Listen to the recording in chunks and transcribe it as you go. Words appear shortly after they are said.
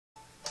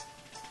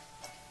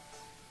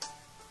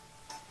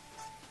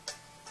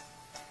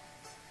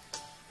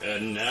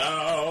And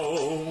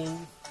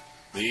now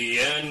the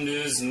end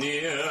is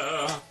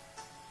near,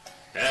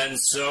 and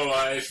so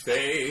I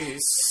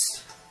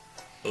face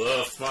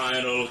the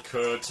final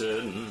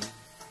curtain.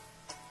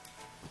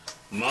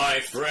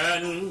 My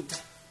friend,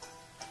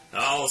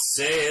 I'll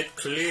say it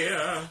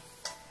clear,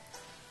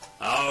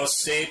 I'll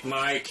state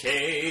my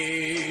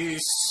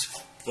case,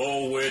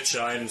 for which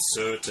I'm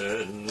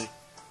certain.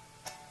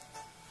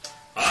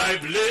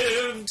 I've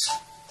lived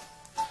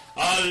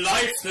a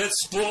life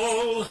that's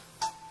full,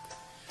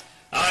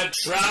 I've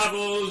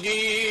traveled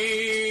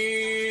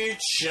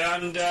each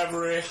and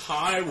every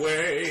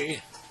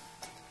highway,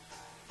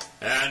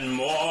 and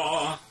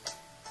more,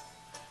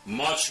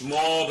 much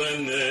more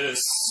than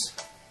this,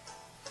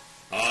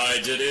 I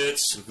did it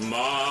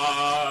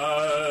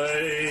my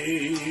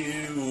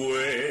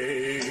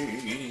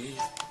way.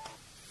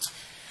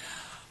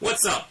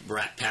 What's up,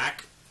 Brat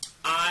Pack?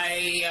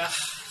 I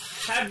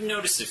have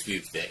noticed a few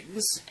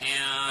things,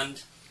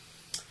 and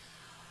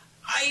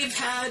I've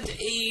had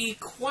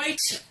quite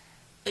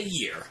a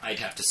year, I'd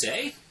have to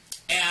say,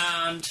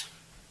 and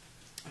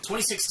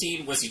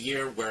 2016 was a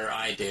year where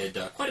I did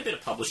quite a bit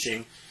of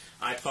publishing.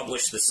 I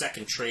published the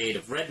second trade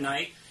of Red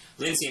Knight.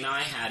 Lindsay and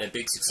I had a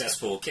big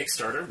successful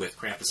Kickstarter with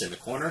Krampus in the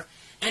Corner,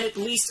 and at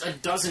least a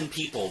dozen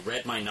people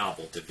read my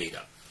novel,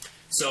 Divita.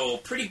 So,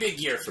 pretty big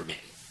year for me.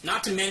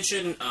 Not to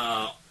mention,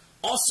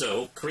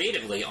 also,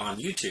 creatively on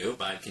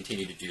YouTube, I've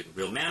continued to do The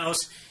Real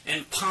Manos,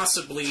 and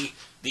possibly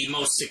the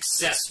most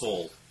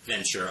successful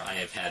venture I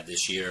have had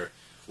this year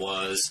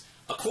was,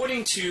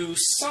 according to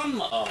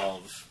some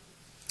of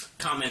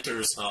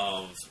commenters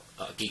of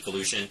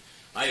Geekvolution,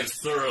 I have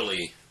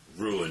thoroughly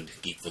ruined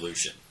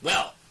Geekvolution.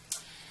 Well,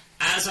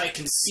 as I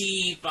can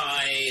see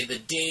by the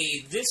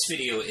day this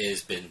video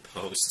has been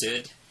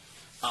posted,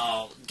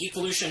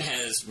 Geekvolution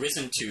has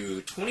risen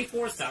to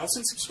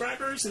 24,000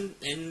 subscribers and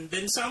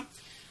then some.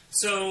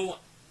 So,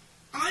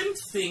 I'm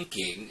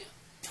thinking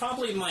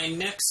probably my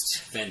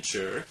next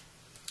venture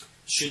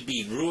should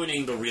be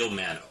ruining The Real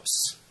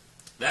Manos.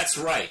 That's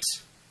right.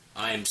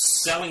 I'm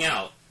selling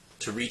out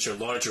to reach a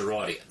larger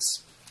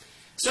audience.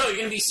 So, you're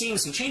going to be seeing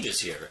some changes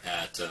here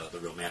at The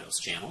Real Manos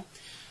channel.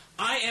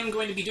 I am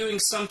going to be doing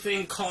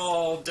something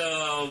called,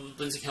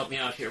 Lindsay, help me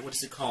out here. What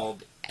is it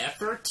called?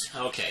 Effort?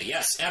 Okay,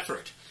 yes,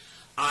 Effort.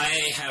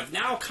 I have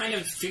now kind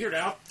of figured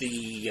out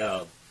the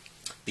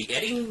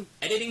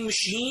editing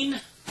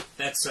machine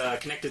that's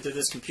connected to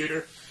this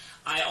computer.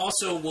 I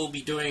also will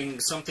be doing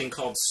something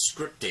called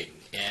scripting,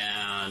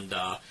 and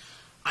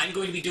I'm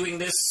going to be doing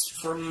this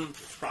from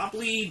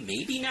probably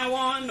maybe now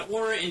on,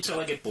 or until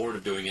I get bored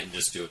of doing it and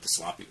just do it the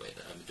sloppy way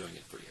that I've been doing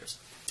it for years.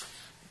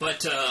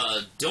 But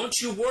don't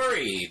you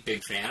worry,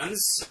 big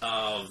fans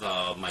of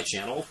my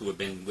channel who have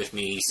been with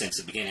me since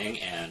the beginning,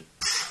 and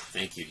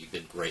thank you, you've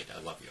been great, I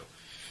love you.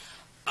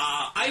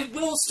 I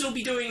will still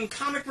be doing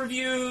comic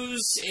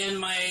reviews in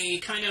my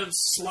kind of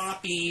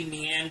sloppy,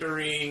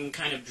 meandering,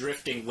 kind of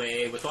drifting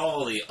way with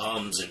all the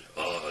ums and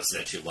uhs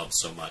that you love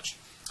so much.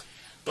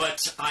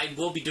 But I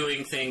will be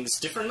doing things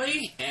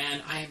differently,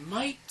 and I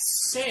might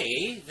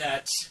say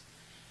that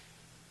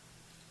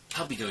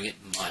I'll be doing it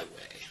my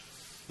way.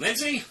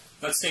 Lindsay,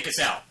 let's take us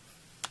out.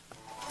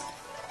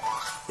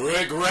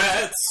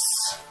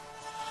 Regrets,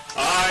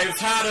 I've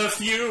had a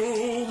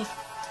few.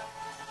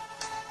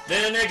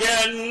 Then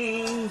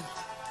again,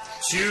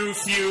 too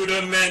few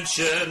to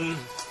mention.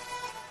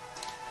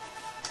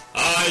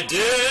 I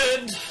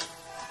did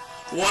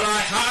what I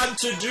had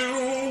to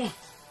do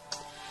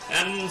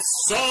and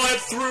saw it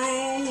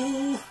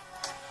through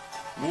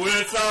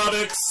without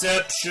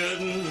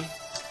exception.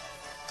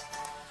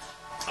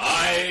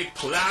 I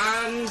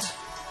planned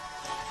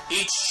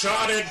each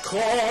charted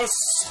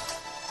course,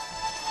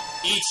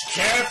 each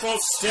careful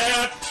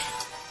step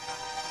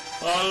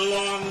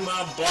along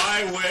the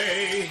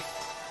byway.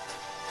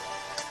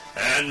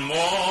 And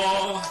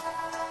more,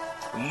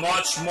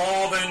 much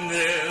more than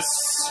this,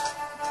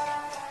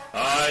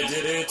 I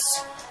did it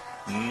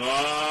my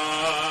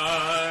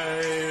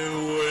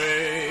way.